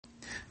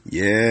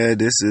Yeah,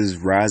 this is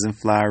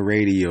RizenFly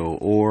Radio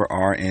or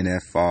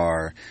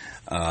RNFR.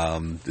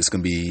 This is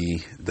going to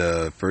be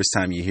the first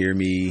time you hear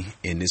me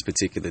in this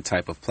particular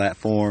type of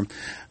platform.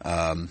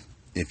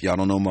 If y'all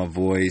don't know my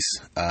voice,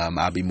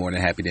 I'll be more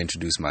than happy to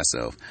introduce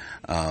myself.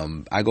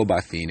 I go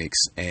by Phoenix,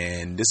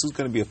 and this is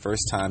going to be the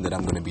first time that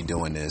I'm going to be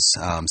doing this.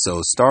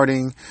 So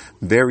starting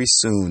very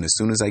soon, as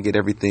soon as I get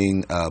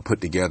everything put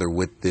together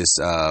with this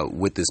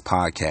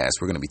podcast,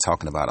 we're going to be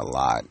talking about a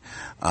lot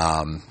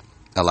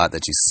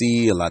that you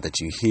see, a lot that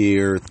you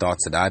hear,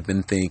 thoughts that I've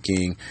been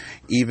thinking,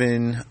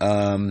 even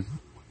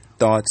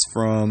thoughts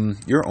from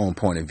your own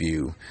point of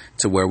view,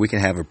 to where we can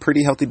have a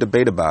pretty healthy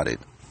debate about it.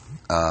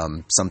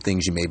 Some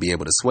things you may be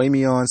able to sway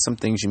me on, some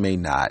things you may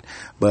not.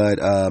 But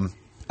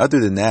other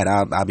than that,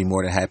 I'll be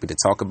more than happy to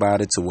talk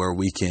about it to where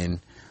we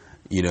can,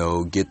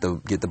 get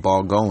the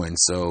ball going.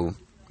 So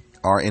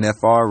our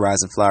NFR,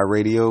 RizenFly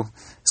Radio,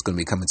 is going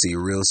to be coming to you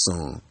real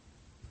soon.